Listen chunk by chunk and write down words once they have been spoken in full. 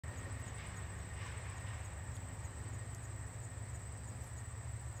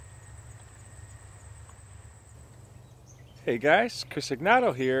Hey guys, Chris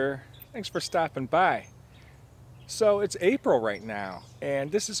Ignato here. Thanks for stopping by. So it's April right now,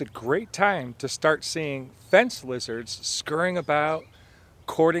 and this is a great time to start seeing fence lizards scurrying about,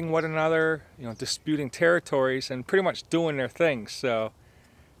 courting one another, disputing territories, and pretty much doing their thing. So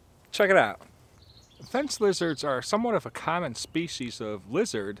check it out. Fence lizards are somewhat of a common species of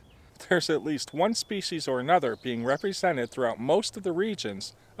lizard. There's at least one species or another being represented throughout most of the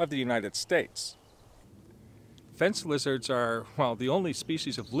regions of the United States. Fence lizards are, well, the only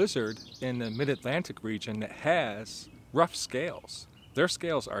species of lizard in the mid-Atlantic region that has rough scales. Their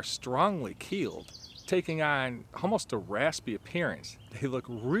scales are strongly keeled, taking on almost a raspy appearance. They look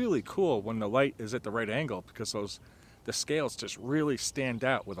really cool when the light is at the right angle because the scales just really stand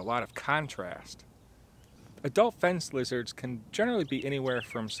out with a lot of contrast. Adult fence lizards can generally be anywhere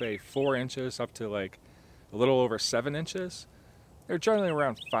from, say, 4 inches up to like a little over 7 inches. They're generally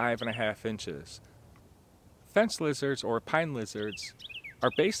around 5.5 inches. Fence lizards or pine lizards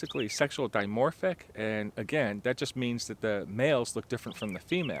are basically sexual dimorphic, and again, that just means that the males look different from the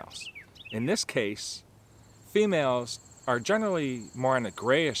females. In this case, females are generally more on the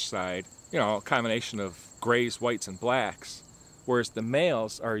grayish side, a combination of grays, whites, and blacks, whereas the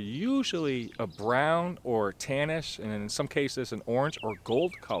males are usually a brown or tannish, and in some cases an orange or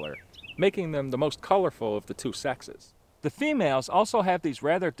gold color, making them the most colorful of the two sexes. The females also have these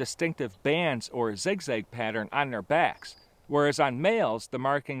rather distinctive bands or zigzag pattern on their backs, whereas on males the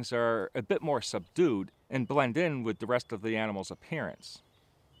markings are a bit more subdued and blend in with the rest of the animal's appearance.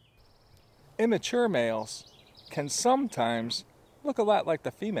 Immature males can sometimes look a lot like the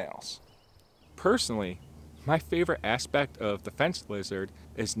females. Personally, my favorite aspect of the fence lizard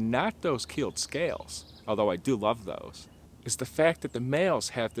is not those keeled scales, although I do love those. Is the fact that the males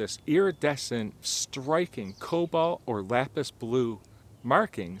have this iridescent, striking cobalt or lapis blue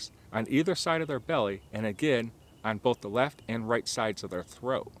markings on either side of their belly, and again on both the left and right sides of their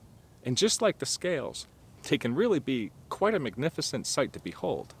throat. And just like the scales, they can really be quite a magnificent sight to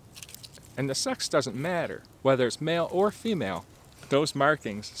behold. And the sex doesn't matter, whether it's male or female, those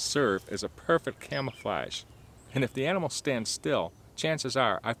markings serve as a perfect camouflage. And if the animal stands still, chances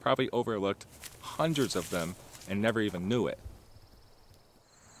are I've probably overlooked hundreds of them and never even knew it.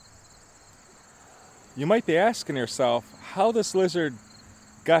 You might be asking yourself how this lizard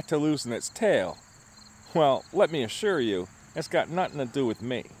got to losing its tail. Well, let me assure you, it's got nothing to do with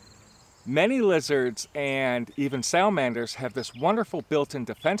me. Many lizards and even salamanders have this wonderful built-in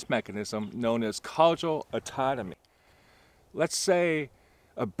defense mechanism known as causal autonomy. Let's say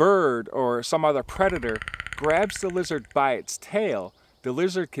a bird or some other predator grabs the lizard by its tail. The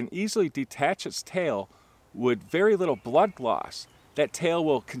lizard can easily detach its tail with very little blood loss. That tail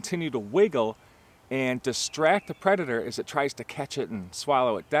will continue to wiggle and distract the predator as it tries to catch it and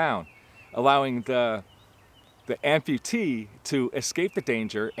swallow it down, allowing the amputee to escape the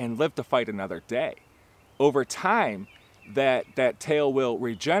danger and live to fight another day. Over time, that tail will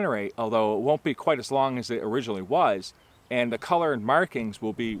regenerate, although it won't be quite as long as it originally was, and the color and markings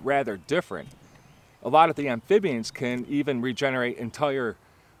will be rather different. A lot of the amphibians can even regenerate entire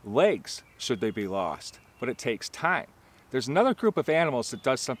legs should they be lost, but it takes time. There's another group of animals that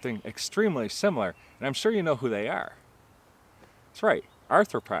does something extremely similar, and I'm sure you know who they are. That's right,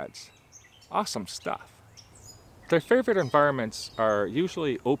 arthropods. Awesome stuff. Their favorite environments are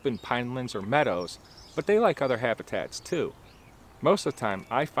usually open pinelands or meadows, but they like other habitats too. Most of the time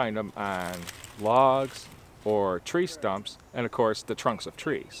I find them on logs or tree stumps, and of course the trunks of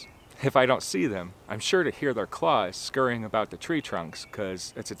trees. If I don't see them, I'm sure to hear their claws scurrying about the tree trunks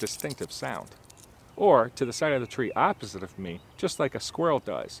because it's a distinctive sound. Or to the side of the tree opposite of me, just like a squirrel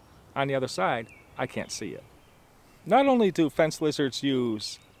does. On the other side, I can't see it. Not only do fence lizards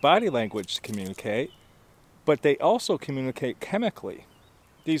use body language to communicate, but they also communicate chemically.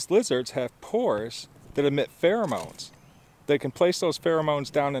 These lizards have pores that emit pheromones. They can place those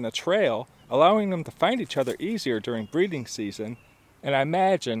pheromones down in a trail, allowing them to find each other easier during breeding season, and I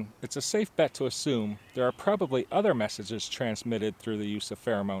imagine it's a safe bet to assume there are probably other messages transmitted through the use of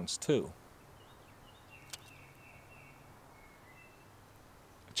pheromones too.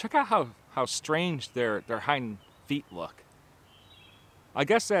 Check out how strange their hind feet look. I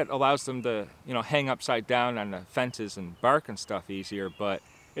guess that allows them to, hang upside down on the fences and bark and stuff easier, but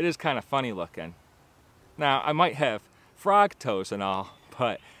it is kind of funny looking. Now, I might have frog toes and all,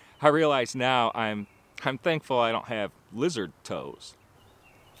 but I realize now I'm thankful I don't have lizard toes.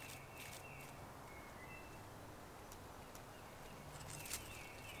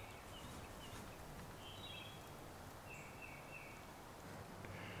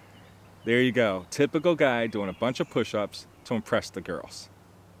 There you go, typical guy doing a bunch of push-ups to impress the girls.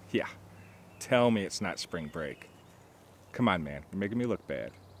 Yeah, tell me it's not spring break. Come on, man, you're making me look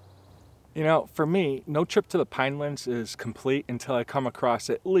bad. You know, for me, no trip to the Pinelands is complete until I come across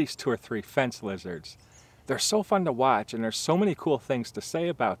at least 2 or 3 fence lizards. They're so fun to watch and there's so many cool things to say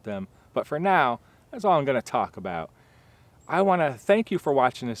about them, but for now, that's all I'm going to talk about. I want to thank you for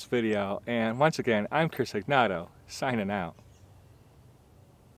watching this video, and once again, I'm Chris Ignato, signing out.